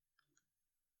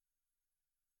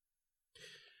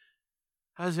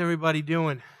How's everybody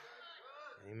doing?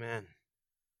 Amen.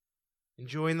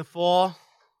 Enjoying the fall?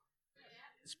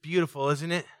 It's beautiful,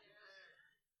 isn't it?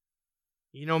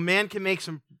 You know, man can make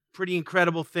some pretty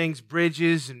incredible things,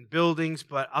 bridges and buildings,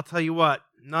 but I'll tell you what,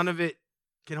 none of it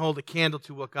can hold a candle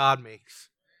to what God makes.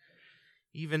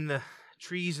 Even the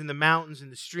trees and the mountains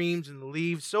and the streams and the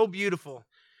leaves, so beautiful.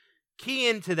 Key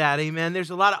into that, amen. There's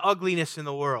a lot of ugliness in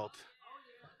the world.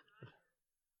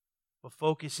 But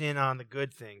focus in on the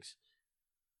good things,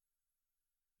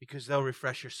 because they'll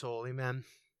refresh your soul. Amen.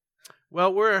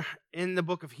 Well, we're in the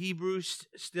book of Hebrews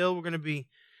still. We're going to be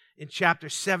in chapter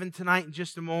 7 tonight in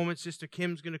just a moment. Sister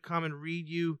Kim's going to come and read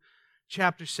you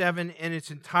chapter 7 in its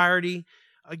entirety.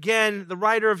 Again, the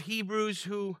writer of Hebrews,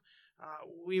 who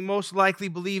we most likely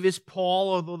believe is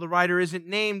Paul, although the writer isn't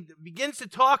named, begins to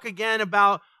talk again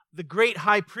about the great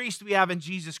high priest we have in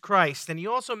Jesus Christ. And he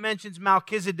also mentions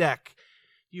Melchizedek.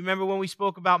 You remember when we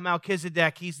spoke about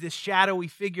Melchizedek? He's this shadowy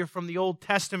figure from the Old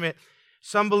Testament.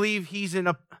 Some believe he's an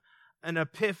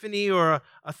epiphany or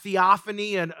a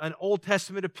theophany, an Old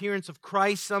Testament appearance of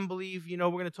Christ. Some believe, we're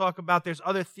going to talk about, there's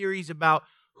other theories about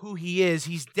who he is.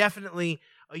 He's definitely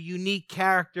a unique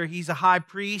character. He's a high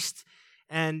priest,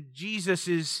 and Jesus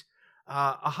is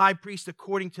a high priest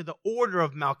according to the order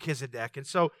of Melchizedek. And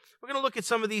so we're going to look at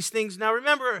some of these things. Now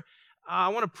remember, I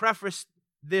want to preface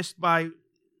this by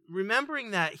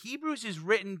remembering that Hebrews is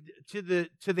written to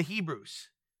the Hebrews.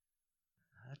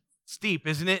 It's deep,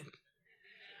 isn't it?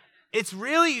 It's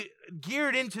really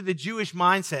geared into the Jewish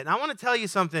mindset. And I want to tell you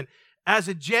something. As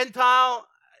a Gentile,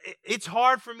 it's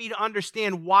hard for me to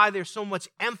understand why there's so much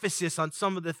emphasis on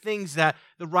some of the things that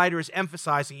the writer is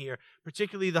emphasizing here,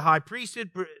 particularly the high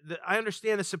priesthood. I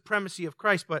understand the supremacy of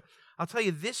Christ, but I'll tell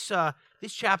you, this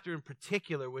chapter in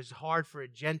particular was hard for a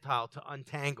Gentile to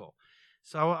untangle.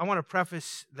 So I want to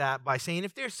preface that by saying,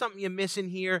 if there's something you're missing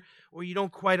here or you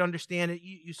don't quite understand it,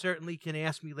 you certainly can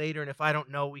ask me later. And if I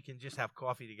don't know, we can just have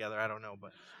coffee together. I don't know.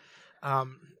 But,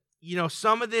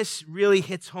 some of this really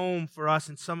hits home for us,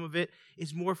 and some of it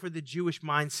is more for the Jewish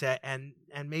mindset, and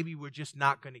maybe we're just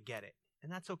not going to get it.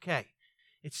 And that's okay.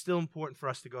 It's still important for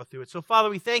us to go through it. So,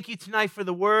 Father, we thank you tonight for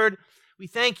the word. We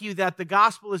thank you that the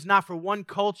gospel is not for one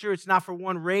culture. It's not for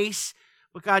one race.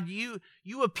 But God, you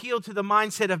appeal to the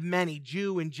mindset of many,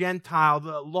 Jew and Gentile,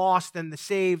 the lost and the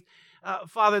saved.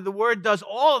 Father, the word does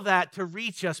all of that to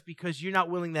reach us because you're not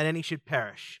willing that any should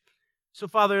perish. So,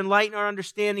 Father, enlighten our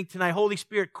understanding tonight. Holy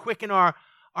Spirit, quicken our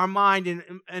mind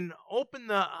and open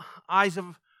the eyes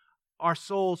of our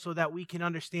soul so that we can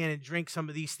understand and drink some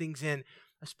of these things in,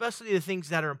 especially the things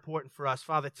that are important for us.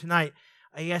 Father, tonight,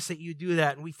 I ask that you do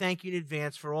that, and we thank you in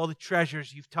advance for all the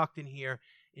treasures you've tucked in here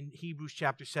in Hebrews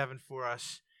chapter 7 for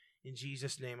us. In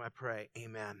Jesus' name I pray.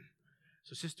 Amen.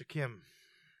 So, Sister Kim.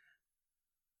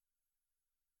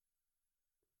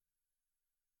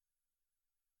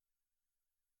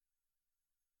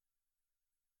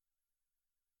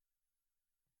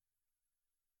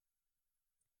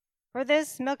 For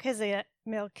this Melchizedek,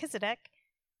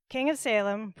 king of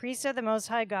Salem, priest of the Most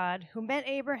High God, who met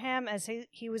Abraham as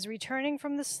he was returning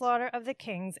from the slaughter of the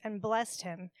kings and blessed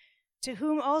him, to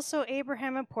whom also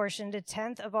Abraham apportioned a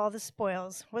tenth of all the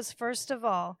spoils, was first of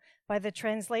all, by the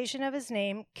translation of his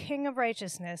name, King of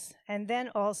Righteousness, and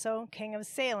then also King of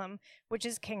Salem, which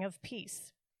is King of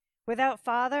Peace. Without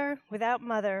father, without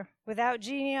mother, without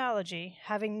genealogy,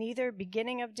 having neither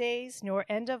beginning of days nor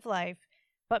end of life,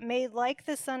 but made like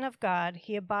the Son of God,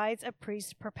 he abides a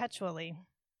priest perpetually.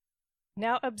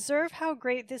 Now observe how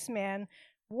great this man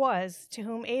was, to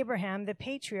whom Abraham the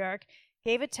patriarch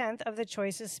gave a tenth of the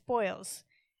choicest spoils.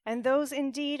 And those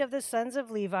indeed of the sons of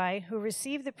Levi who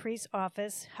receive the priest's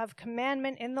office have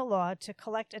commandment in the law to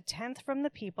collect a tenth from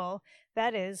the people,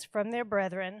 that is, from their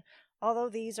brethren, although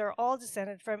these are all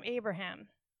descended from Abraham.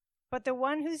 But the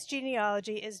one whose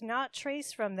genealogy is not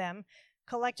traced from them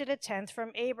collected a tenth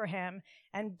from Abraham,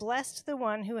 and blessed the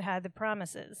one who had the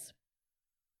promises.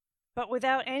 But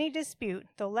without any dispute,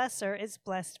 the lesser is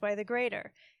blessed by the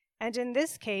greater. And in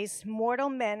this case, mortal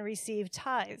men receive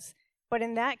tithes, but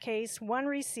in that case, one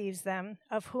receives them,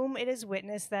 of whom it is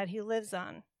witnessed that he lives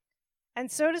on.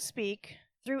 And so to speak,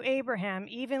 through Abraham,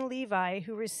 even Levi,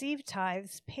 who received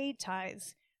tithes, paid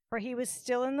tithes, for he was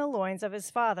still in the loins of his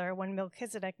father when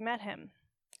Melchizedek met him.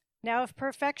 Now, if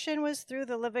perfection was through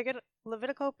the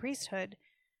Levitical priesthood,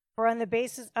 for on the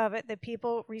basis of it the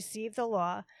people received the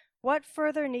law, what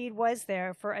further need was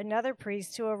there for another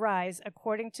priest to arise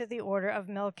according to the order of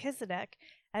Melchizedek,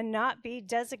 and not be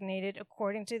designated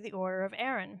according to the order of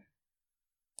Aaron?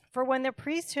 For when the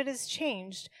priesthood is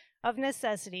changed, of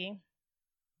necessity,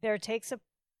 there takes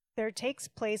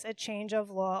place a change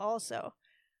of law also.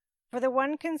 For the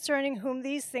one concerning whom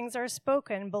these things are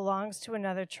spoken belongs to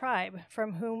another tribe,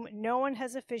 from whom no one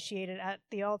has officiated at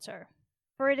the altar.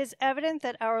 For it is evident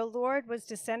that our Lord was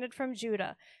descended from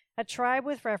Judah, a tribe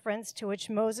with reference to which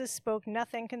Moses spoke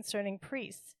nothing concerning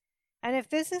priests. And if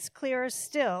this is clearer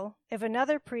still, if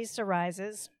another priest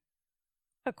arises,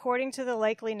 according to the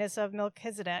likeness of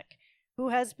Melchizedek, who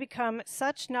has become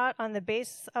such not on the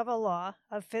basis of a law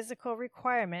of physical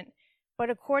requirement, but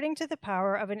according to the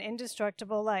power of an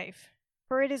indestructible life.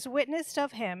 For it is witnessed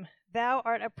of him, thou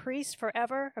art a priest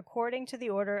forever according to the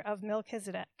order of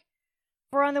Melchizedek.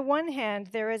 For on the one hand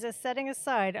there is a setting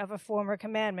aside of a former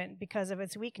commandment because of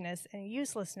its weakness and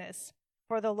uselessness,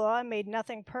 for the law made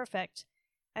nothing perfect,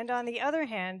 and on the other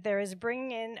hand there is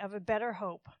bringing in of a better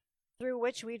hope, through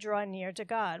which we draw near to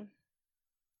God.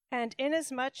 And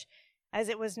inasmuch as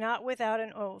it was not without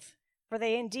an oath, for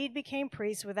they indeed became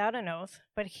priests without an oath,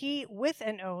 but he with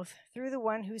an oath through the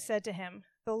one who said to him,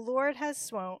 The Lord has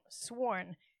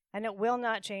sworn, and it will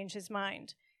not change his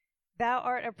mind. Thou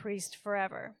art a priest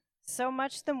forever. So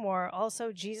much the more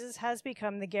also Jesus has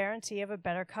become the guarantee of a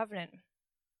better covenant.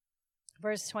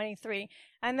 Verse 23,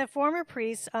 And the former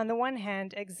priests on the one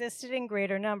hand existed in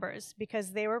greater numbers,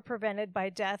 because they were prevented by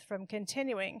death from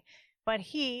continuing. But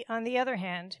he, on the other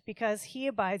hand, because he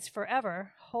abides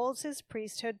forever, holds his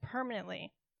priesthood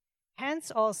permanently.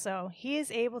 Hence also he is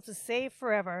able to save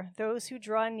forever those who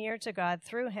draw near to God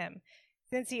through him,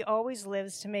 since he always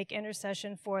lives to make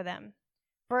intercession for them.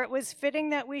 For it was fitting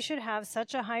that we should have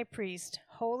such a high priest,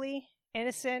 holy,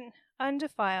 innocent,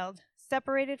 undefiled,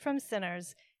 separated from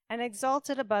sinners, and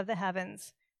exalted above the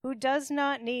heavens, who does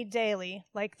not need daily,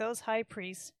 like those high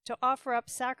priests, to offer up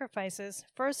sacrifices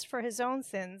first for his own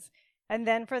sins, and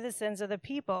then for the sins of the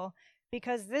people,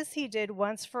 because this he did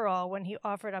once for all when he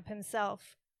offered up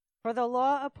himself. For the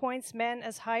law appoints men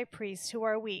as high priests who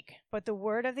are weak, but the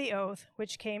word of the oath,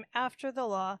 which came after the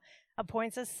law,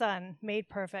 appoints a son made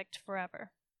perfect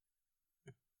forever.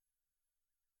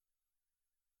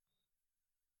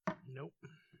 Nope.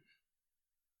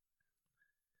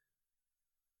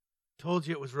 Told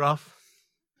you it was rough.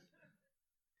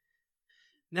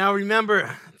 Now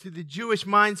remember, to the Jewish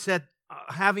mindset,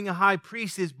 having a high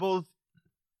priest is both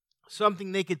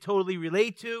something they could totally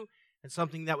relate to and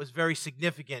something that was very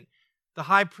significant. The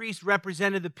high priest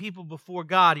represented the people before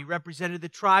God. He represented the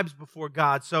tribes before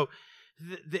God. So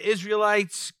the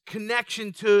Israelites'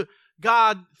 connection to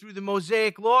God through the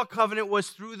Mosaic Law covenant was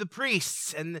through the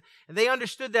priests, and they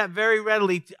understood that very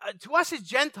readily. To us as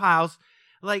Gentiles,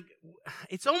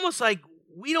 it's almost like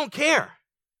we don't care.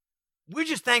 We're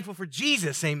just thankful for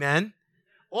Jesus, amen?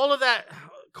 All of that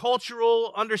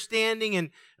cultural understanding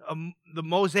and the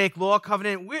Mosaic Law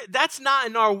covenant, that's not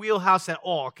in our wheelhouse at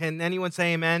all. Can anyone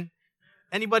say amen?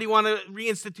 Anybody want to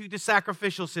reinstitute the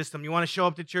sacrificial system? You want to show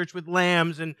up to church with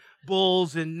lambs and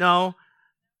bulls and no?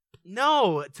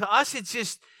 No, to us it's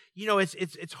just,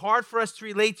 it's hard for us to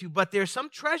relate to, but there's some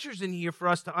treasures in here for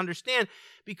us to understand,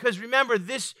 because remember,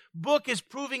 this book is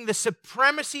proving the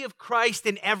supremacy of Christ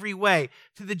in every way.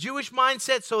 To the Jewish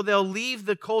mindset, so they'll leave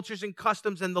the cultures and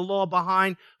customs and the law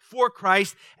behind for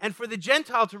Christ, and for the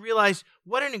Gentile to realize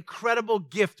what an incredible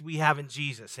gift we have in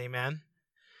Jesus, amen?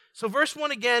 So verse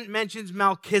 1 again mentions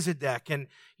Melchizedek, and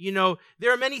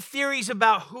there are many theories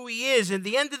about who he is. And at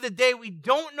the end of the day, we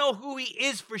don't know who he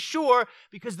is for sure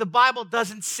because the Bible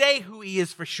doesn't say who he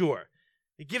is for sure.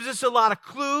 It gives us a lot of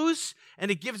clues,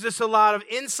 and it gives us a lot of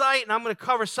insight, and I'm going to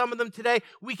cover some of them today.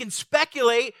 We can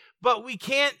speculate, but we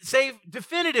can't say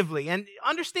definitively. And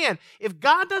understand, if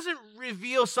God doesn't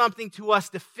reveal something to us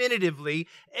definitively,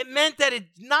 it meant that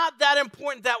it's not that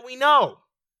important that we know.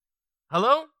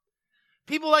 Hello?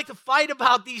 People like to fight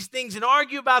about these things and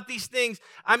argue about these things.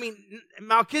 I mean,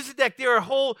 Melchizedek, there are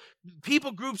whole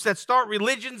people groups that start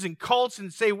religions and cults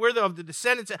and say we're of the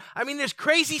descendants. I mean, there's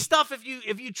crazy stuff if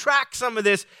you track some of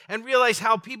this and realize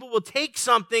how people will take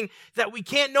something that we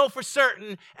can't know for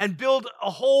certain and build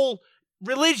a whole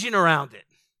religion around it.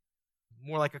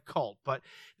 More like a cult, but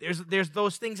there's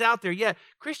those things out there. Yeah,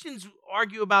 Christians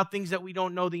argue about things that we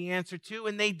don't know the answer to,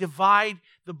 and they divide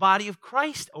the body of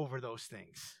Christ over those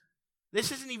things. This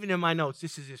isn't even in my notes.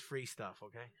 This is just free stuff,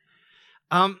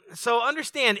 okay? So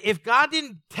understand, if God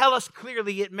didn't tell us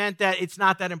clearly, it meant that it's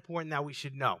not that important that we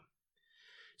should know.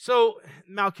 So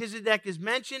Melchizedek is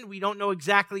mentioned. We don't know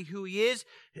exactly who he is.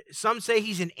 Some say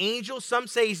he's an angel. Some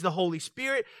say he's the Holy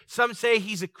Spirit. Some say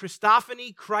he's a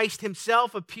Christophany, Christ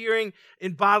himself appearing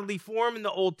in bodily form in the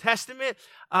Old Testament.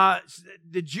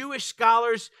 The Jewish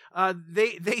scholars,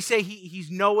 they say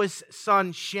he's Noah's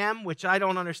son Shem, which I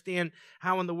don't understand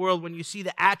how in the world, when you see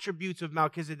the attributes of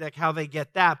Melchizedek, how they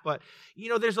get that. But,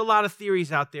 there's a lot of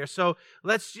theories out there. So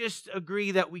let's just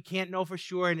agree that we can't know for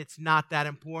sure, and it's not that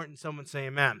important. Someone say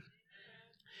amen.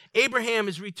 Abraham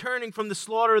is returning from the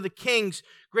slaughter of the kings.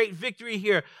 Great victory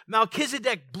here.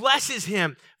 Melchizedek blesses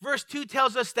him. Verse 2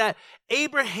 tells us that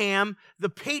Abraham, the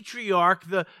patriarch,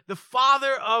 the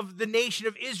father of the nation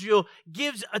of Israel,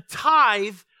 gives a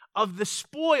tithe of the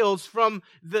spoils from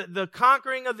the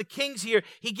conquering of the kings here.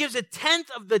 He gives a tenth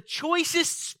of the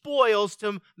choicest spoils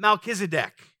to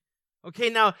Melchizedek.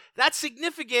 Okay, now that's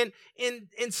significant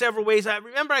in several ways. I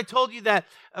remember I told you that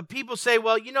people say,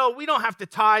 well, we don't have to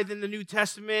tithe in the New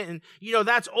Testament, and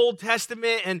that's Old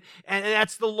Testament, and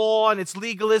that's the law, and it's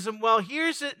legalism. Well,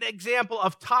 here's an example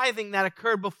of tithing that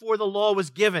occurred before the law was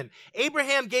given.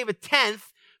 Abraham gave a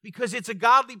tenth because it's a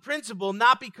godly principle,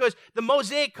 not because the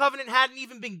Mosaic covenant hadn't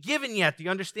even been given yet. Do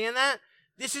you understand that?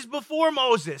 This is before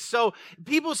Moses. So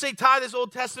people say tithe is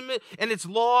Old Testament and it's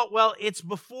law. Well, it's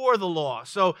before the law.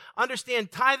 So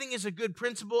understand, tithing is a good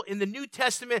principle. In the New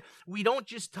Testament, we don't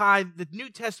just tithe. The New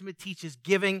Testament teaches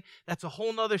giving. That's a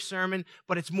whole nother sermon,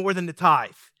 but it's more than the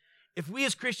tithe. If we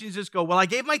as Christians just go, well, I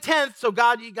gave my tenth, so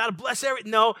God, you got to bless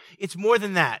everything. No, it's more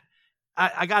than that.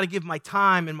 I got to give my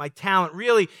time and my talent.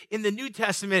 Really, in the New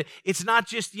Testament, it's not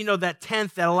just, that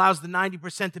tenth that allows the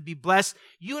 90% to be blessed.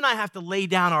 You and I have to lay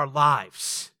down our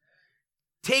lives,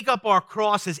 take up our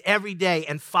crosses every day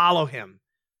and follow him.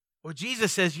 Or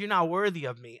Jesus says, you're not worthy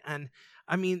of me. And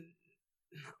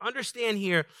understand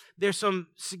here, there's some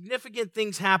significant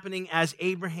things happening as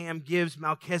Abraham gives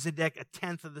Melchizedek a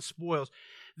tenth of the spoils.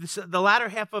 The latter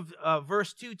half of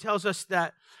verse 2 tells us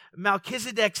that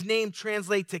Melchizedek's name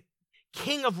translates to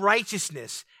King of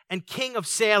Righteousness and King of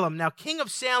Salem. Now, King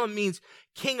of Salem means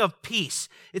King of Peace.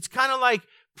 It's kind of like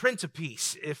Prince of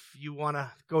Peace, if you want to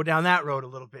go down that road a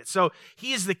little bit. So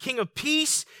he is the King of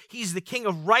Peace. He's the King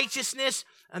of Righteousness.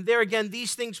 And there again,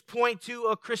 these things point to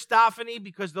a Christophany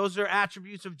because those are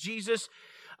attributes of Jesus.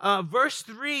 Verse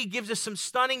 3 gives us some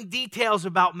stunning details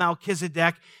about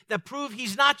Melchizedek that prove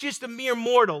he's not just a mere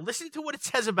mortal. Listen to what it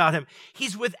says about him.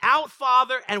 He's without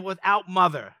father and without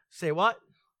mother. Say what?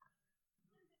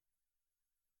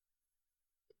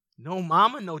 No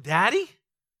mama, no daddy.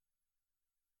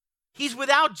 He's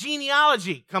without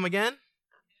genealogy. Come again?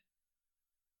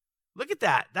 Look at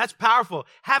that. That's powerful.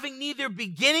 Having neither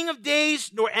beginning of days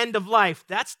nor end of life.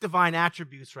 That's divine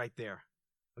attributes right there.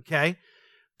 Okay?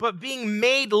 But being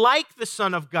made like the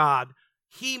Son of God,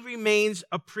 he remains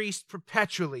a priest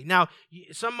perpetually. Now,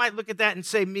 some might look at that and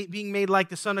say being made like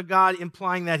the Son of God,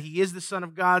 implying that he is the Son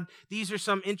of God. These are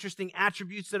some interesting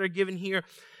attributes that are given here.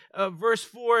 Verse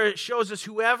 4 shows us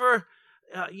whoever,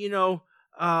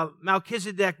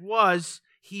 Melchizedek was,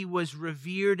 he was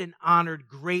revered and honored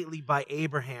greatly by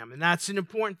Abraham. And that's an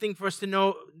important thing for us to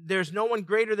know. There's no one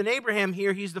greater than Abraham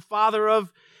here. He's the father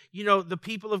of, the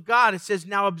people of God. It says,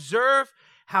 now observe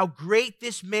how great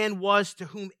this man was to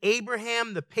whom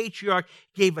Abraham, the patriarch,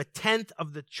 gave a tenth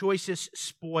of the choicest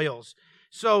spoils.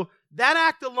 So that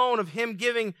act alone of him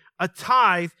giving a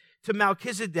tithe to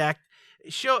Melchizedek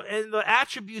and the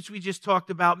attributes we just talked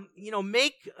about,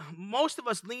 make most of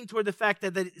us lean toward the fact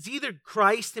that it's either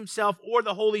Christ himself or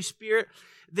the Holy Spirit.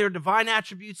 There are divine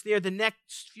attributes there. The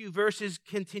next few verses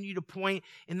continue to point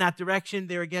in that direction.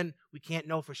 There again, we can't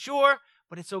know for sure,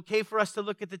 but it's okay for us to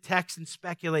look at the text and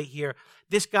speculate here.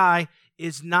 This guy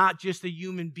is not just a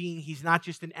human being. He's not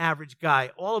just an average guy.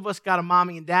 All of us got a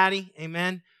mommy and daddy,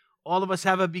 amen? All of us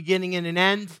have a beginning and an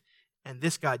end, and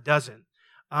this guy doesn't.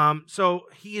 So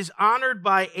he is honored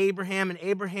by Abraham, and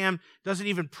Abraham doesn't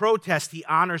even protest. He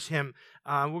honors him.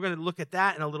 We're going to look at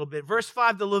that in a little bit. Verse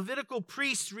 5, the Levitical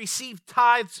priests received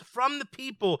tithes from the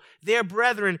people, their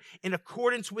brethren, in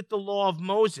accordance with the law of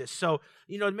Moses. So,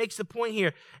 it makes the point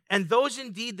here. And those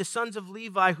indeed, the sons of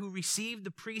Levi who received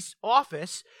the priest's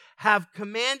office, have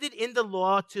commanded in the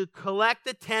law to collect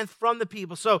the tenth from the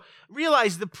people. So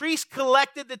realize the priest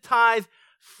collected the tithe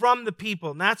from the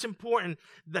people. And that's important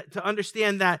to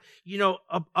understand that,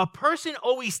 a person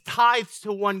always tithes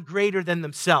to one greater than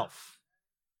themselves.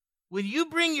 When you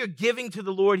bring your giving to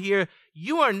the Lord here,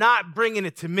 you are not bringing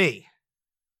it to me.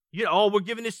 We're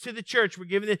giving this to the church. We're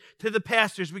giving it to the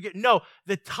pastors. No,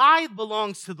 the tithe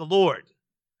belongs to the Lord.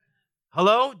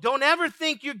 Hello? Don't ever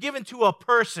think you're giving to a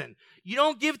person. You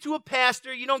don't give to a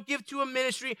pastor. You don't give to a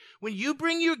ministry. When you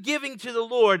bring your giving to the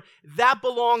Lord, that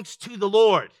belongs to the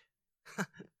Lord.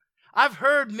 I've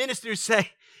heard ministers say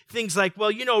things like,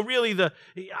 well, really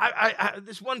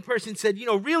this one person said,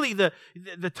 really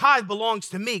the tithe belongs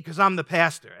to me because I'm the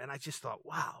pastor. And I just thought,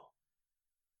 wow,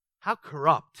 how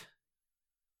corrupt.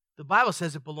 The Bible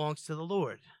says it belongs to the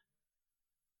Lord.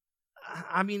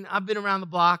 I mean, I've been around the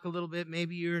block a little bit.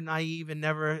 Maybe you're naive and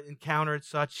never encountered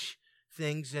such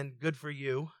things, and good for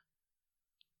you,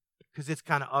 because it's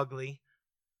kind of ugly.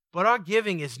 But our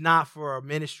giving is not for a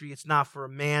ministry. It's not for a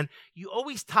man. You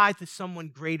always tithe to someone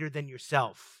greater than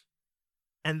yourself,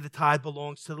 and the tithe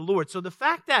belongs to the Lord. So the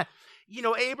fact that,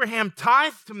 Abraham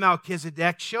tithed to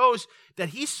Melchizedek shows that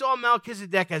he saw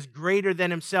Melchizedek as greater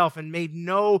than himself and made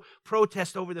no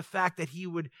protest over the fact that he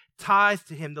would tithe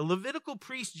to him. The Levitical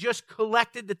priest just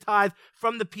collected the tithe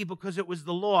from the people because it was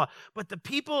the law, but the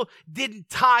people didn't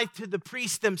tithe to the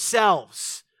priests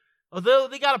themselves. Although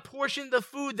they got a portion of the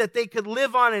food that they could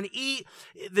live on and eat,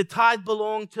 the tithe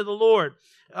belonged to the Lord.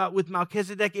 With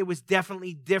Melchizedek, it was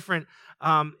definitely different.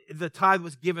 The tithe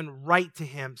was given right to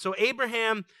him. So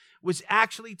Abraham was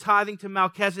actually tithing to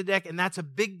Melchizedek, and that's a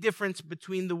big difference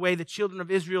between the way the children of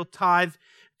Israel tithed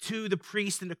to the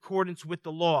priest in accordance with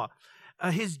the law.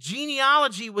 His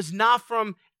genealogy was not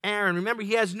from Aaron. Remember,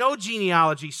 he has no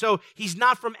genealogy, so he's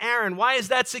not from Aaron. Why is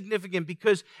that significant?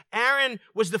 Because Aaron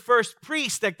was the first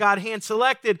priest that God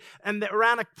hand-selected, and the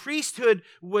Aaronic priesthood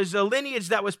was a lineage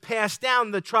that was passed down.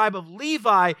 The tribe of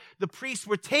Levi, the priests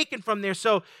were taken from there.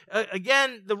 So,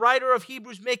 again, the writer of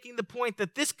Hebrews making the point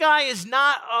that this guy is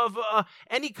not of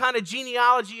any kind of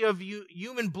genealogy of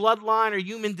human bloodline or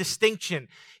human distinction.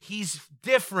 He's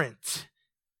different.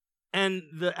 And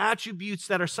the attributes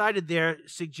that are cited there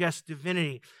suggest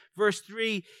divinity. Verse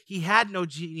 3, he had no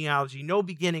genealogy, no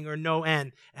beginning or no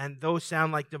end. And those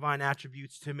sound like divine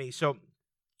attributes to me. So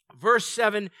verse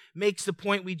 7 makes the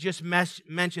point we just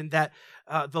mentioned, that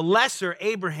the lesser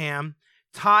Abraham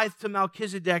tithed to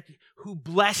Melchizedek, who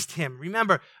blessed him.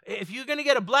 Remember, if you're going to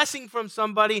get a blessing from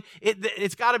somebody,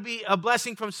 it's got to be a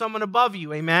blessing from someone above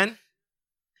you. Amen?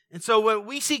 And so when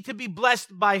we seek to be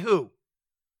blessed by who?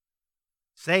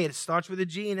 Say it. It starts with a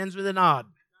G and ends with an odd.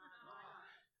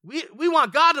 We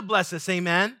want God to bless us,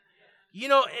 amen?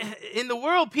 In the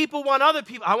world, people want other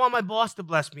people. I want my boss to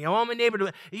bless me. I want my neighbor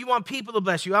to. You want people to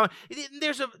bless you.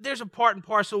 There's a part and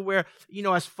parcel where,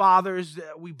 as fathers,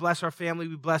 we bless our family,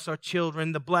 we bless our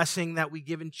children. The blessing that we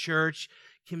give in church,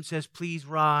 Kim says, please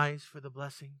rise for the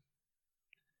blessing.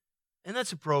 And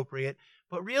that's appropriate.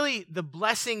 But really, the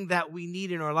blessing that we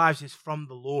need in our lives is from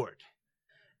the Lord.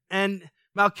 And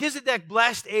Melchizedek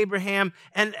blessed Abraham,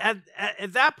 and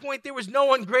at that point, there was no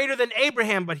one greater than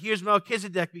Abraham, but here's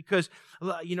Melchizedek, because,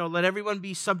 let everyone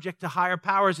be subject to higher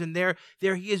powers, and there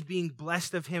he is being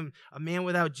blessed of him, a man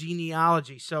without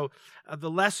genealogy. So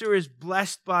the lesser is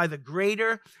blessed by the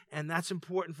greater, and that's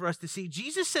important for us to see.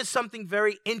 Jesus says something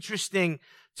very interesting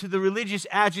to the religious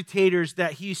agitators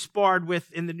that he sparred with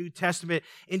in the New Testament.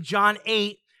 In John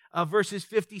 8, verses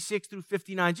 56 through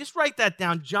 59. Just write that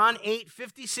down. John 8,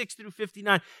 56 through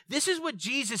 59. This is what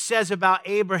Jesus says about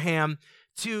Abraham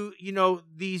to,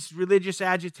 these religious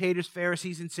agitators,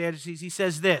 Pharisees and Sadducees. He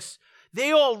says this: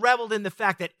 they all reveled in the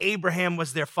fact that Abraham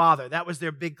was their father. That was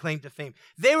their big claim to fame.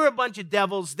 They were a bunch of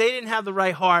devils. They didn't have the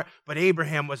right heart, but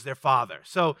Abraham was their father.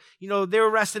 So, they were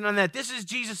resting on that. This is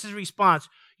Jesus' response.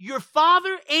 Your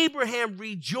father Abraham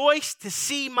rejoiced to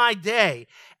see my day,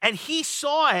 and he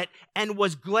saw it and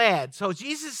was glad. So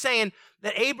Jesus is saying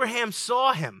that Abraham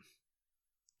saw him.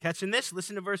 Catching this?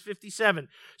 Listen to verse 57.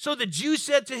 So the Jews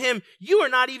said to him, you are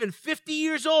not even 50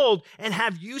 years old, and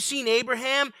have you seen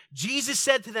Abraham? Jesus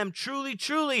said to them, truly,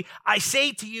 truly, I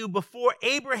say to you, before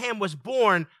Abraham was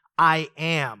born, I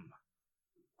am.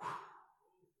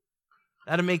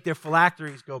 That'll make their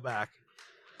phylacteries go back.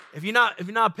 If you're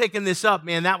not picking this up,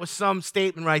 man, that was some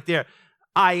statement right there.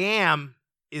 I am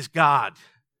is God.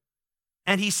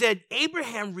 And he said,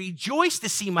 Abraham rejoiced to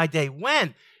see my day.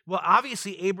 When? Well,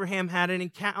 obviously, Abraham had an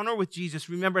encounter with Jesus.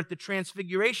 Remember at the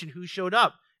Transfiguration, who showed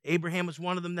up? Abraham was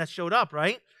one of them that showed up,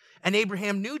 right? And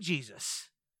Abraham knew Jesus.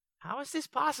 How is this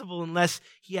possible unless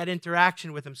he had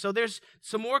interaction with him? So there's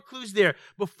some more clues there.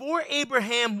 Before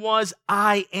Abraham was,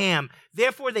 I am.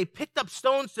 Therefore, they picked up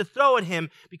stones to throw at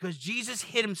him because Jesus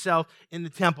hid himself in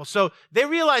the temple. So they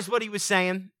realized what he was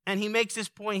saying, and he makes this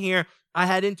point here. I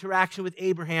had interaction with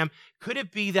Abraham. Could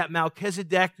it be that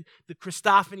Melchizedek, the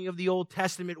Christophany of the Old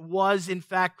Testament, was in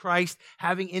fact Christ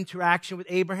having interaction with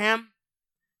Abraham?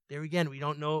 There again, we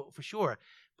don't know for sure,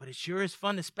 but it sure is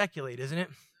fun to speculate, isn't it?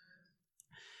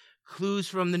 Clues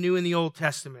from the New and the Old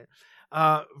Testament.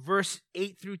 verse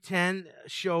 8 through 10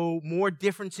 show more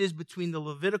differences between the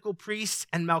Levitical priests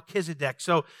and Melchizedek.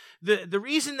 So the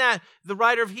reason that the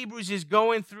writer of Hebrews is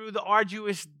going through the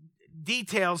arduous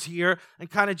details here and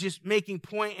kind of just making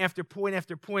point after point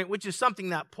after point, which is something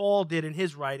that Paul did in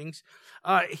his writings.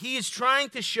 He is trying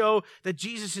to show that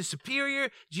Jesus is superior,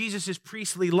 Jesus'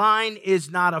 priestly line is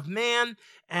not of man,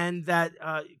 and that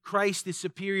Christ is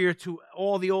superior to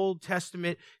all the Old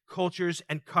Testament cultures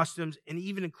and customs, and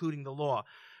even including the law.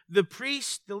 The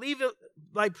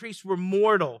Levite priests were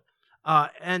mortal,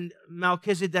 and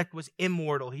Melchizedek was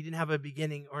immortal. He didn't have a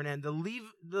beginning or an end. The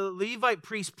Levite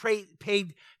priests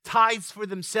paid tithes for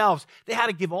themselves. They had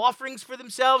to give offerings for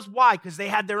themselves. Why? Because they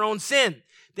had their own sin.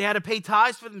 They had to pay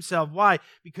tithes for themselves. Why?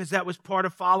 Because that was part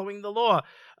of following the law.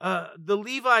 The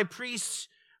Levi priests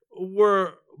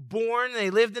were born, they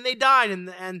lived, and they died.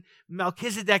 And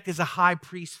Melchizedek is a high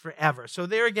priest forever. So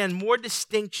there again, more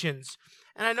distinctions.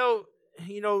 And I know,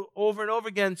 over and over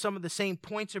again, some of the same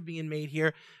points are being made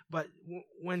here. But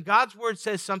when God's word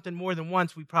says something more than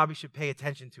once, we probably should pay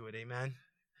attention to it. Amen?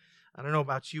 I don't know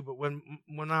about you, but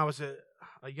when I was a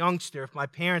youngster, if my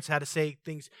parents had to say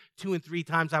things 2 and 3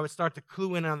 times, I would start to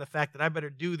clue in on the fact that I better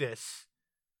do this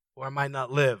or I might not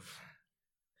live.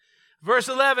 Verse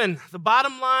 11, the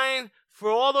bottom line for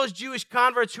all those Jewish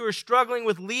converts who are struggling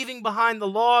with leaving behind the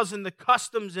laws and the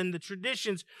customs and the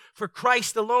traditions for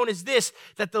Christ alone is this,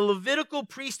 that the Levitical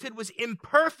priesthood was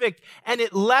imperfect and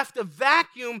it left a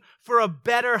vacuum for a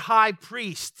better high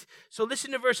priest. So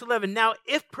listen to verse 11. Now,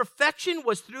 if perfection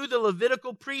was through the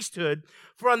Levitical priesthood,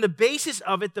 for on the basis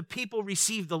of it the people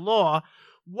received the law,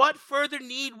 what further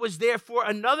need was there for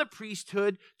another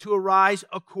priesthood to arise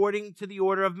according to the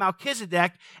order of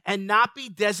Melchizedek and not be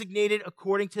designated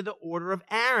according to the order of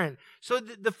Aaron? So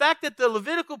the fact that the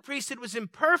Levitical priesthood was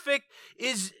imperfect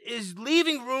is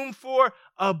leaving room for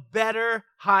a better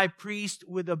high priest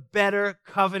with a better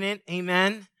covenant.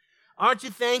 Amen? Aren't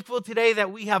you thankful today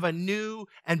that we have a new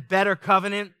and better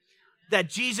covenant? That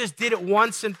Jesus did it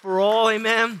once and for all.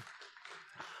 Amen?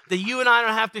 That you and I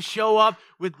don't have to show up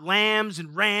with lambs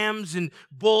and rams and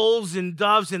bulls and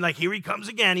doves and here he comes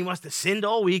again. He must have sinned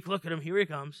all week. Look at him. Here he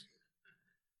comes.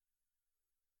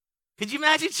 Could you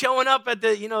imagine showing up at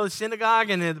the synagogue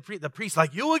and the priest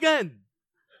like, you again?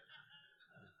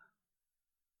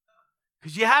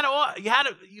 Because you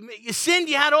sinned,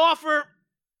 you had to offer.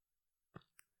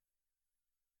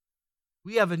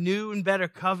 We have a new and better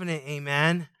covenant,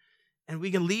 amen? And we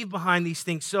can leave behind these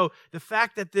things. So the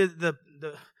fact that the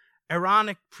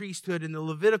Aaronic priesthood and the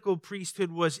Levitical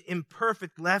priesthood was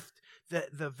imperfect left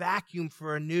the vacuum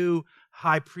for a new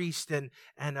high priest and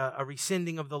a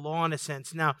rescinding of the law in a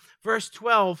sense. Now, verse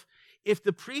 12, if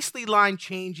the priestly line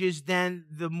changes, then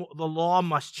the law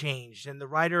must change. And the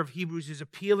writer of Hebrews is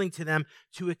appealing to them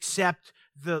to accept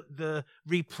the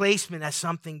replacement as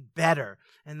something better.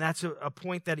 And that's a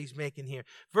point that he's making here.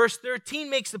 Verse 13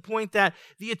 makes the point that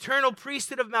the eternal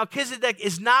priesthood of Melchizedek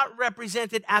is not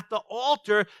represented at the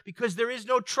altar because there is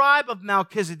no tribe of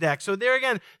Melchizedek. So there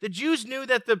again, the Jews knew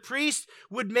that the priest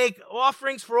would make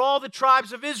offerings for all the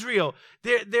tribes of Israel.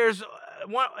 There's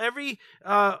every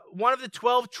one of the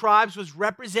 12 tribes was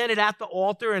represented at the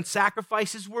altar and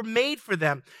sacrifices were made for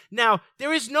them. Now,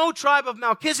 there is no tribe of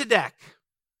Melchizedek.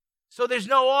 So there's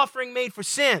no offering made for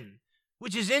sin,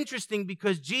 which is interesting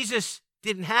because Jesus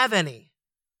didn't have any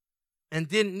and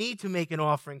didn't need to make an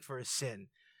offering for his sin.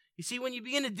 You see, when you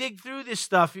begin to dig through this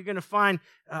stuff, you're going to find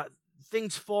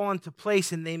things fall into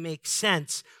place and they make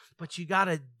sense, but you got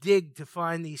to dig to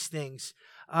find these things.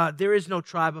 There is no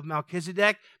tribe of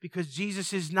Melchizedek because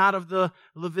Jesus is not of the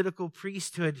Levitical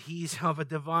priesthood. He's of a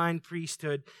divine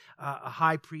priesthood, a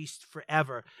high priest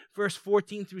forever. Verse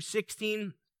 14 through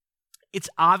 16, it's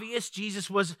obvious Jesus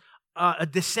was a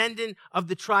descendant of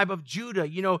the tribe of Judah.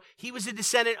 He was a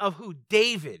descendant of who?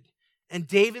 David. And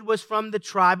David was from the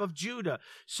tribe of Judah.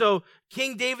 So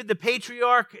King David, the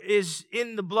patriarch, is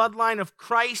in the bloodline of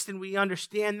Christ, and we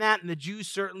understand that, and the Jews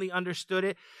certainly understood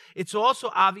it. It's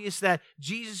also obvious that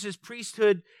Jesus'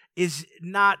 priesthood is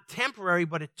not temporary,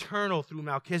 but eternal through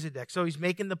Melchizedek. So he's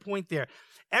making the point there.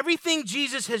 Everything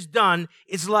Jesus has done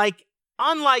is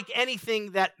unlike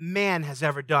anything that man has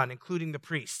ever done, including the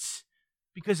priests.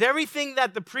 Because everything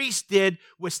that the priest did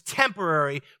was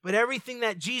temporary, but everything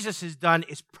that Jesus has done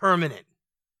is permanent.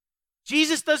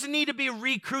 Jesus doesn't need to be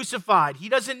re-crucified. He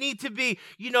doesn't need to be,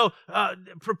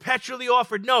 perpetually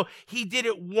offered. No, he did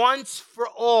it once for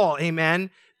all,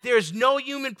 amen? There's no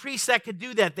human priest that could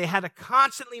do that. They had to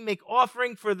constantly make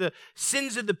offering for the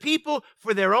sins of the people,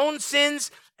 for their own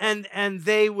sins, and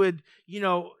they would,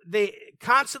 they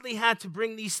constantly had to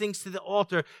bring these things to the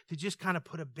altar to just kind of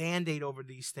put a Band-Aid over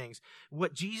these things.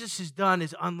 What Jesus has done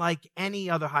is unlike any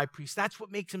other high priest. That's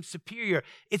what makes him superior.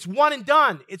 It's one and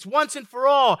done. It's once and for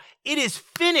all. It is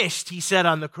finished, he said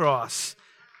on the cross.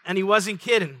 And he wasn't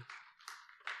kidding.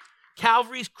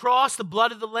 Calvary's cross, the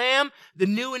blood of the Lamb, the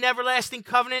new and everlasting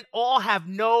covenant, all have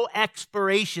no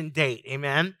expiration date.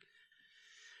 Amen.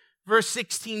 Verse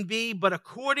 16b, but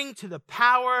according to the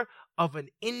power of an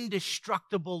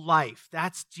indestructible life.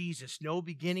 That's Jesus. No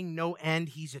beginning, no end.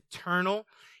 He's eternal.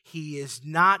 He is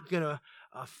not going to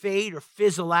fade or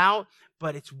fizzle out,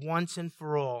 but it's once and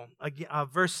for all.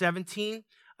 Verse 17,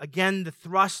 again, the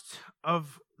thrust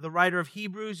of the writer of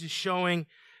Hebrews is showing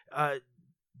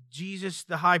Jesus,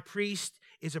 the high priest,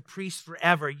 is a priest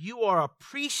forever. You are a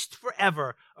priest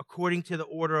forever according to the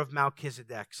order of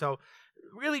Melchizedek. So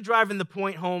really driving the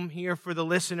point home here for the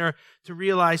listener to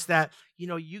realize that,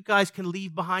 you guys can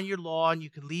leave behind your law and you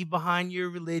can leave behind your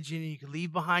religion and you can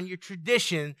leave behind your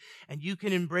tradition and you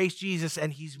can embrace Jesus,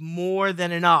 and he's more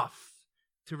than enough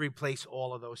to replace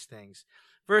all of those things.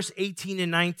 Verse 18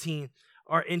 and 19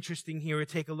 are interesting here. We'll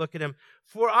take a look at them.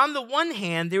 For on the one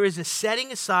hand, there is a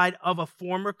setting aside of a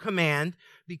former command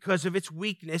because of its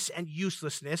weakness and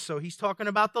uselessness. So he's talking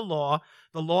about the law.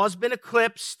 The law has been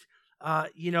eclipsed.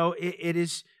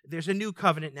 There's a new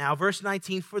covenant now. Verse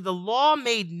 19, for the law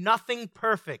made nothing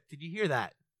perfect. Did you hear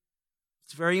that?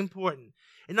 It's very important.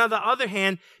 And on the other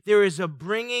hand, there is a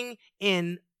bringing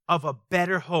in of a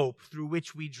better hope through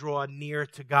which we draw near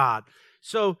to God.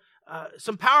 So,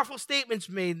 some powerful statements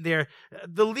made there.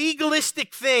 The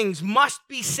legalistic things must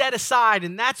be set aside,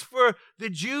 and that's for the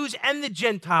Jews and the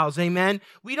Gentiles, amen?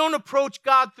 We don't approach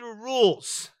God through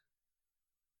rules.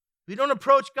 We don't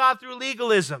approach God through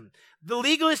legalism. The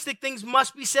legalistic things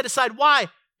must be set aside. Why?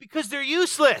 Because they're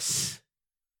useless.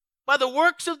 By the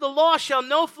works of the law shall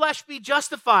no flesh be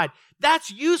justified.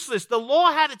 That's useless. The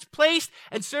law had its place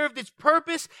and served its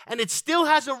purpose, and it still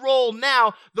has a role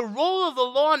now. The role of the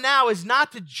law now is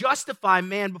not to justify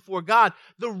man before God.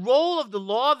 The role of the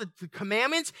law, the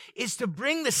commandments, is to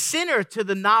bring the sinner to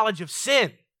the knowledge of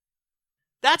sin.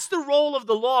 That's the role of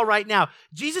the law right now.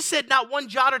 Jesus said not one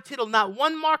jot or tittle, not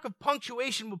one mark of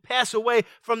punctuation will pass away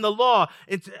from the law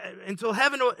until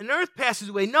heaven and earth passes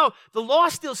away. No, the law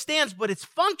still stands, but its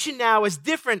function now is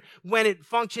different when it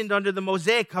functioned under the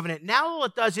Mosaic covenant. Now all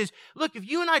it does is, look, if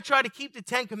you and I try to keep the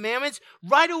 10 Commandments,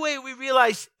 right away we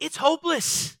realize it's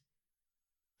hopeless.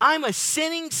 I'm a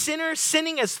sinning sinner,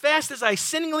 sinning as fast as I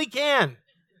sinningly can.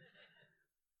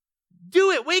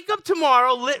 Do it. Wake up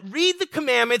tomorrow, read the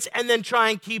commandments, and then try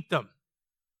and keep them.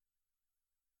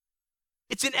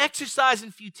 It's an exercise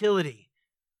in futility.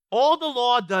 All the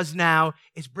law does now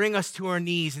is bring us to our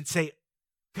knees and say,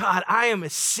 God, I am a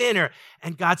sinner.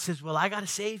 And God says, well, I got a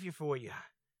Savior for you.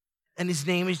 And his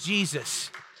name is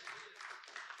Jesus.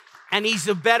 And he's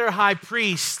a better high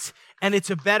priest, and it's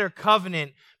a better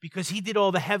covenant, because he did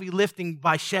all the heavy lifting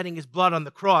by shedding his blood on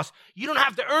the cross. You don't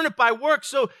have to earn it by works.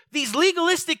 So these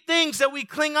legalistic things that we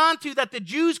cling on to, that the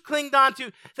Jews clinged on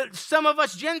to, that some of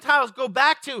us Gentiles go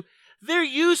back to, they're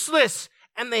useless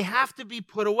and they have to be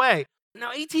put away.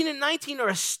 Now, 18 and 19 are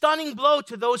a stunning blow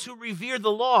to those who revere the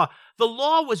law. The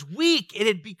law was weak. It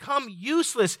had become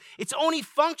useless. Its only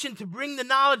function to bring the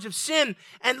knowledge of sin.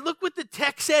 And look what the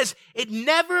text says. It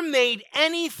never made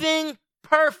anything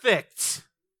perfect.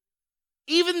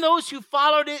 Even those who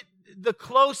followed it the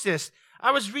closest.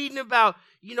 I was reading about,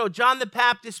 John the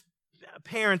Baptist's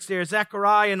parents there,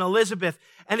 Zechariah and Elizabeth,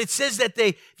 and it says that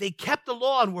they kept the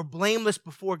law and were blameless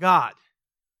before God,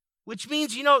 which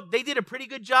means, they did a pretty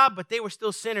good job, but they were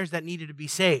still sinners that needed to be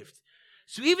saved.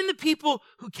 So even the people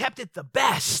who kept it the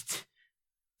best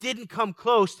didn't come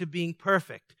close to being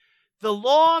perfect. The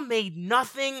law made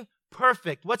nothing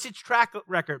perfect. What's its track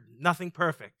record? Nothing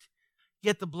perfect.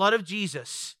 Yet the blood of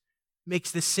Jesus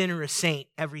makes the sinner a saint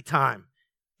every time.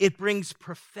 It brings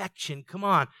perfection. Come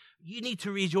on. You need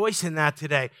to rejoice in that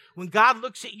today. When God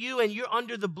looks at you and you're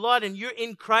under the blood and you're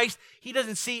in Christ, he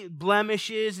doesn't see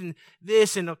blemishes and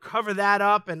this and he'll cover that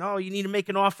up and, you need to make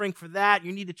an offering for that.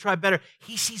 You need to try better.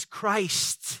 He sees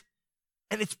Christ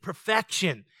and it's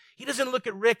perfection. He doesn't look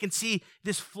at Rick and see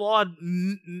this flawed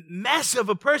mess of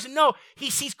a person. No,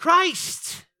 he sees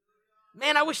Christ.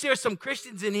 Man, I wish there were some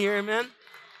Christians in here, man.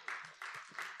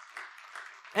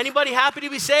 Anybody happy to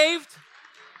be saved?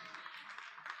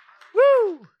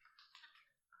 Woo!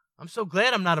 I'm so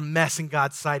glad I'm not a mess in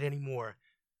God's sight anymore,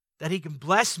 that he can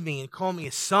bless me and call me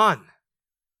a son.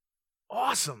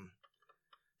 Awesome.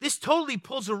 This totally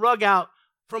pulls a rug out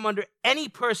from under any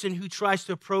person who tries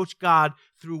to approach God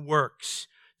through works,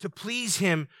 to please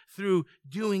him through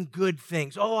doing good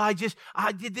things. Oh, I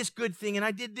did this good thing and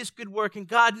I did this good work, and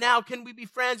God, now can we be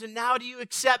friends, and now do you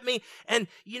accept me? And,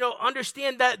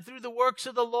 understand that through the works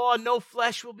of the law, no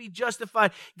flesh will be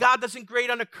justified. God doesn't grade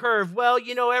on a curve. Well,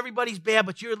 everybody's bad,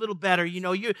 but you're a little better. You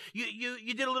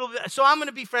did a little bit, so I'm going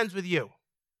to be friends with you.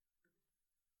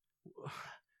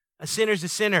 A sinner's a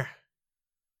sinner.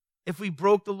 If we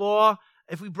broke the law,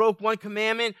 if we broke one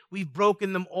commandment, we've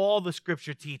broken them all, the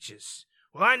scripture teaches.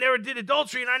 Well, I never did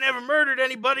adultery, and I never murdered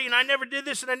anybody, and I never did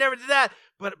this, and I never did that.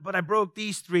 But I broke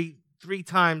these three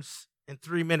times in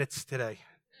 3 minutes today.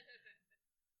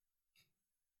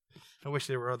 I wish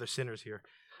there were other sinners here.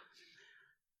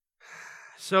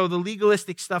 So the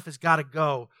legalistic stuff has got to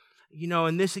go.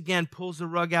 And this, again, pulls the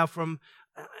rug out from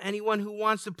anyone who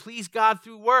wants to please God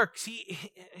through works.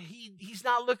 He's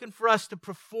not looking for us to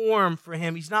perform for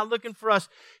him. He's not looking for us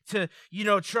to,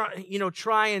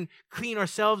 try and clean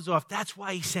ourselves off. That's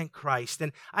why he sent Christ.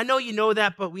 And I know you know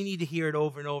that, but we need to hear it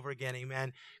over and over again,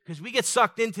 amen? Because we get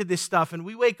sucked into this stuff, and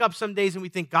we wake up some days and we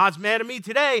think, God's mad at me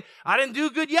today. I didn't do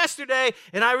good yesterday,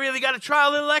 and I really got to try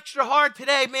a little extra hard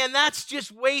today. Man, that's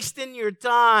just wasting your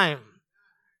time.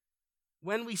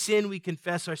 When we sin, we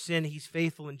confess our sin. He's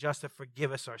faithful and just to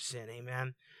forgive us our sin.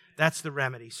 Amen. That's the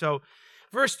remedy. So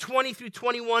verse 20 through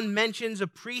 21 mentions a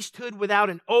priesthood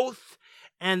without an oath,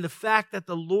 and the fact that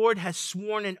the Lord has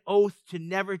sworn an oath to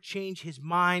never change his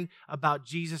mind about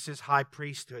Jesus' high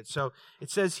priesthood. So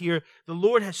it says here, the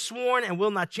Lord has sworn and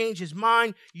will not change his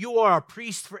mind. You are a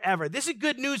priest forever. This is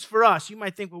good news for us. You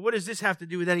might think, well, what does this have to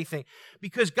do with anything?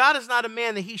 Because God is not a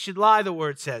man that he should lie, the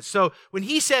word says. So when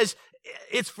he says,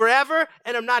 it's forever,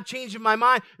 and I'm not changing my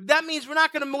mind, that means we're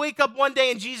not going to wake up one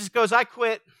day and Jesus goes, I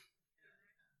quit.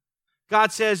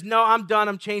 God says, no, I'm done.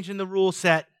 I'm changing the rule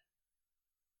set.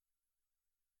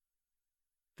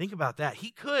 Think about that. He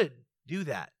could do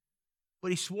that, but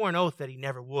he swore an oath that he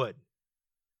never would.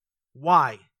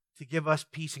 Why? To give us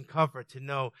peace and comfort, to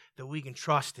know that we can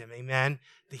trust him, amen?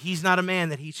 That he's not a man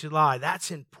that he should lie.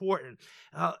 That's important.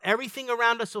 Everything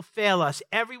around us will fail us.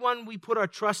 Everyone we put our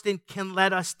trust in can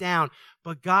let us down,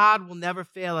 but God will never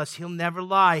fail us. He'll never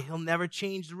lie. He'll never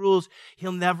change the rules.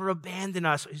 He'll never abandon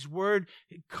us. His word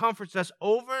comforts us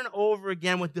over and over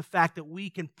again with the fact that we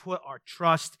can put our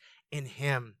trust in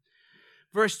him.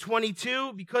 Verse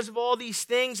 22, because of all these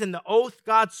things and the oath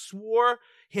God swore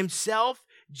himself,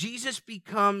 Jesus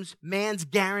becomes man's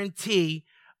guarantee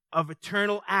of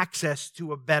eternal access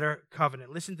to a better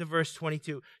covenant. Listen to verse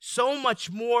 22. So much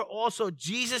more also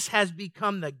Jesus has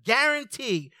become the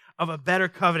guarantee of a better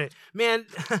covenant. Man,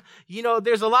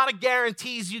 there's a lot of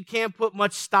guarantees you can't put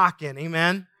much stock in,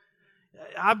 amen?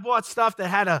 I bought stuff that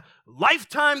had a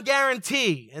lifetime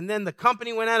guarantee, and then the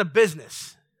company went out of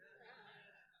business.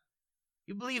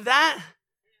 You believe that?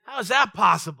 How is that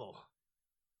possible?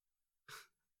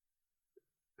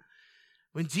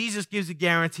 When Jesus gives a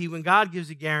guarantee, when God gives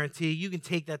a guarantee, you can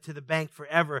take that to the bank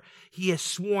forever. He has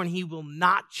sworn he will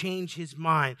not change his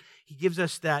mind. He gives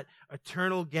us that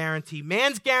eternal guarantee.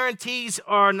 Man's guarantees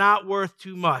are not worth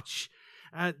too much.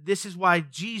 This is why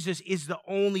Jesus is the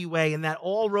only way, and that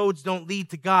all roads don't lead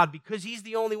to God, because he's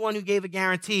the only one who gave a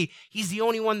guarantee. He's the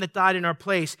only one that died in our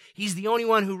place. He's the only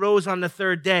one who rose on the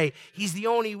third day. He's the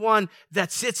only one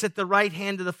that sits at the right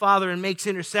hand of the Father and makes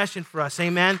intercession for us.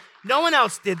 Amen? No one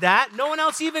else did that. No one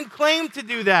else even claimed to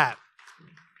do that.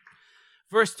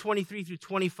 Verse 23 through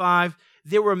 25,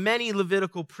 there were many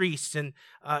Levitical priests, and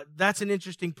that's an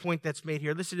interesting point that's made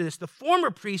here. Listen to this. The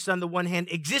former priests, on the one hand,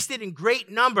 existed in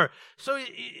great number. So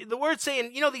the word's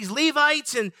saying, these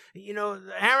Levites and, the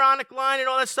Aaronic line and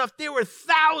all that stuff, there were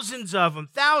thousands of them,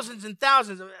 thousands and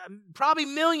thousands, probably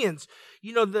millions.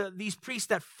 These priests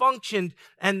that functioned,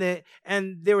 and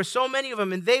there were so many of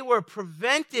them, and they were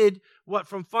prevented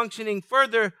from functioning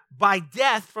further by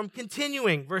death from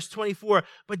continuing. Verse 24,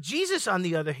 but Jesus, on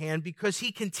the other hand, because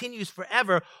he continues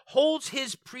forever, holds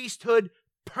his priesthood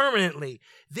permanently.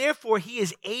 Therefore, he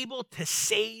is able to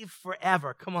save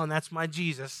forever. Come on, that's my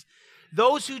Jesus.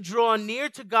 Those who draw near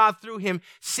to God through him,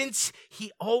 since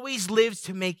he always lives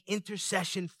to make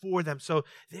intercession for them. So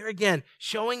there again,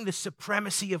 showing the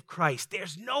supremacy of Christ.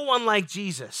 There's no one like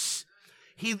Jesus.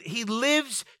 He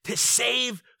lives to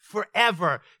save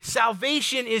forever.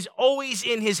 Salvation is always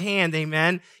in his hand,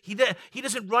 amen? He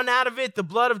doesn't run out of it. The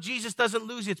blood of Jesus doesn't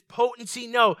lose its potency.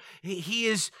 No, he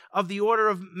is of the order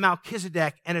of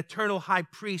Melchizedek, an eternal high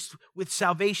priest with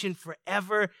salvation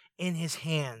forever in his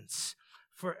hands.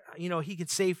 He could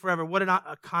save forever. What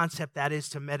a concept that is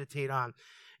to meditate on.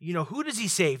 who does he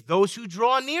save? Those who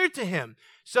draw near to him.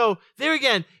 So there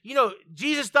again,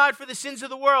 Jesus died for the sins of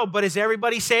the world, but is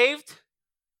everybody saved?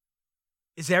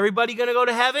 Is everybody going to go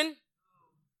to heaven?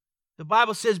 The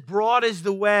Bible says, broad is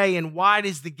the way and wide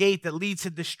is the gate that leads to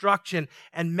destruction,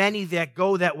 and many that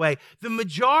go that way. The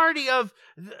majority of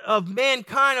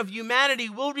mankind, of humanity,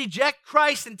 will reject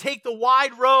Christ and take the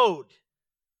wide road.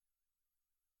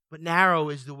 But narrow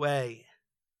is the way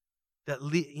that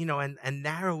and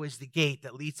narrow is the gate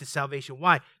that leads to salvation.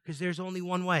 Why? Because there's only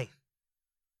one way,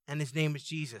 and his name is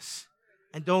Jesus.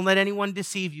 And don't let anyone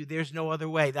deceive you. There's no other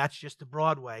way. That's just the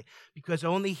broad way. Because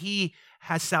only he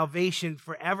has salvation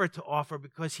forever to offer,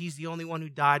 because he's the only one who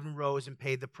died and rose and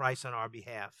paid the price on our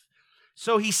behalf.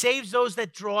 So he saves those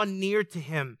that draw near to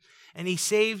him. And he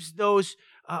saves those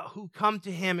who come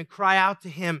to him and cry out to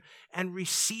him and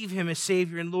receive him as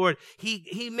Savior and Lord.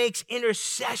 He makes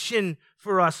intercession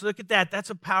for us. Look at that. That's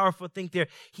a powerful thing there.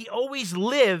 He always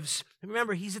lives.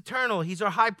 Remember, he's eternal. He's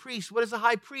our high priest. What is a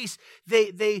high priest?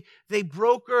 They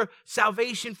broker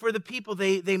salvation for the people.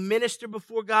 They minister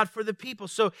before God for the people.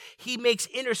 So he makes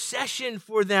intercession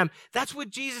for them. That's what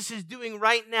Jesus is doing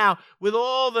right now with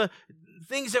all the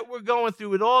things that we're going through,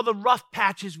 with all the rough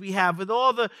patches we have, with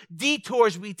all the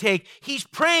detours we take. He's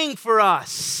praying for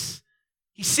us.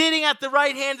 He's sitting at the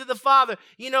right hand of the Father.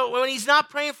 When he's not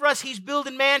praying for us, he's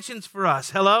building mansions for us.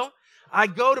 Hello? I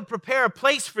go to prepare a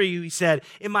place for you, he said.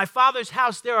 In my Father's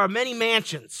house, there are many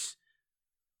mansions.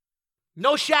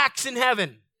 No shacks in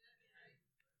heaven.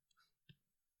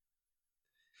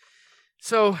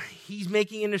 So he's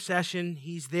making intercession.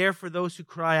 He's there for those who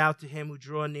cry out to him, who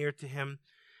draw near to him.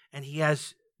 And he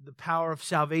has the power of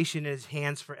salvation in his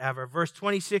hands forever. Verse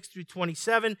 26 through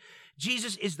 27,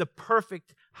 Jesus is the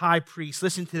perfect high priest.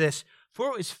 Listen to this. For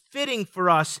it was fitting for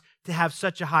us to have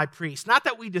such a high priest. Not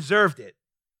that we deserved it,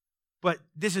 but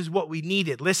this is what we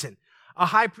needed. Listen, a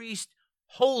high priest,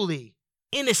 holy,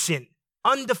 innocent,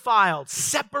 undefiled,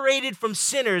 separated from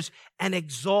sinners, and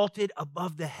exalted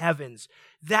above the heavens.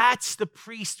 That's the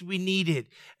priest we needed.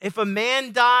 If a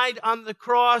man died on the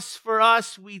cross for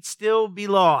us, we'd still be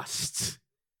lost.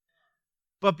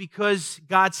 But because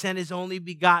God sent his only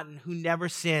begotten, who never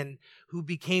sinned, who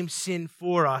became sin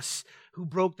for us, who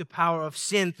broke the power of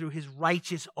sin through his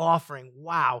righteous offering.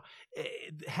 Wow.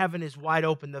 Heaven is wide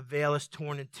open. The veil is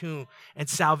torn in two, and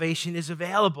salvation is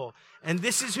available. And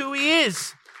this is who he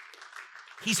is.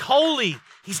 He's holy,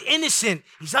 he's innocent,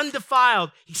 he's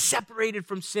undefiled, he's separated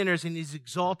from sinners, and he's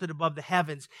exalted above the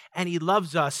heavens, and he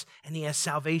loves us, and he has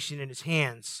salvation in his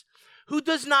hands. Who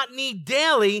does not need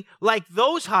daily, like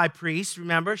those high priests,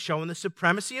 remember, showing the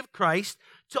supremacy of Christ,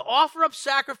 to offer up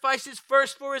sacrifices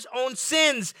first for his own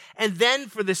sins and then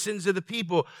for the sins of the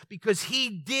people, because he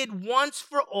did once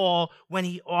for all when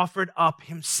he offered up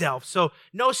himself. So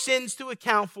no sins to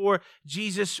account for.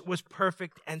 Jesus was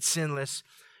perfect and sinless.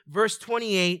 Verse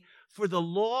 28, for the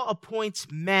law appoints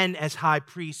men as high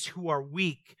priests who are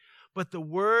weak, but the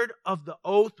word of the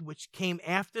oath which came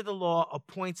after the law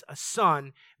appoints a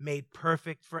son made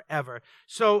perfect forever.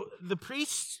 So the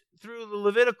priests through the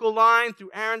Levitical line,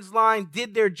 through Aaron's line,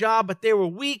 did their job, but they were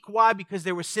weak. Why? Because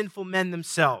they were sinful men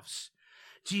themselves.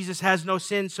 Jesus has no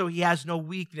sin, so he has no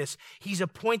weakness. He's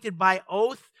appointed by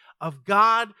oath of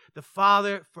God the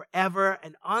Father forever,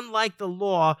 and unlike the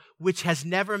law, which has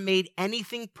never made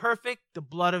anything perfect, the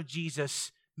blood of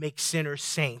Jesus makes sinners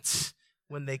saints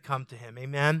when they come to him.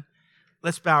 Amen?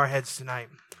 Let's bow our heads tonight.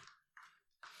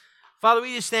 Father,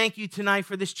 we just thank you tonight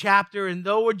for this chapter, and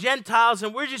though we're Gentiles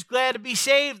and we're just glad to be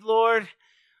saved, Lord,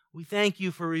 we thank you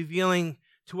for revealing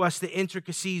to us the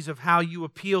intricacies of how you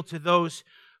appeal to those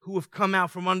who have come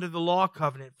out from under the law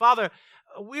covenant. Father,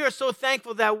 we are so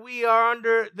thankful that we are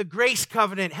under the grace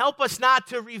covenant. Help us not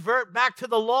to revert back to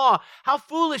the law. How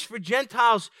foolish for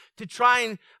Gentiles to try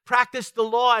and practice the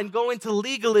law and go into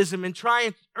legalism and try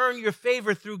and earn your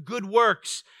favor through good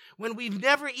works when we've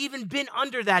never even been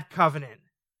under that covenant.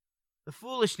 The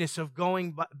foolishness of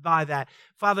going by that.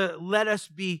 Father, let us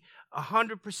be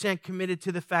 100% committed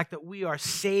to the fact that we are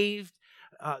saved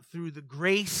through the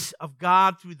grace of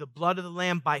God, through the blood of the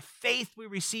Lamb. By faith we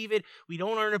receive it. We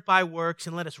don't earn it by works,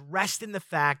 and let us rest in the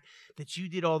fact that you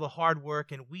did all the hard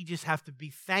work, and we just have to be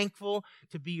thankful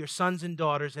to be your sons and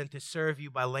daughters and to serve you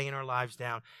by laying our lives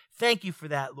down. Thank you for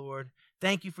that, Lord.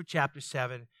 Thank you for chapter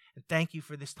 7, and thank you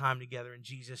for this time together. In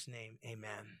Jesus' name,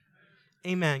 amen.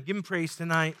 Amen. Give him praise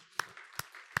tonight.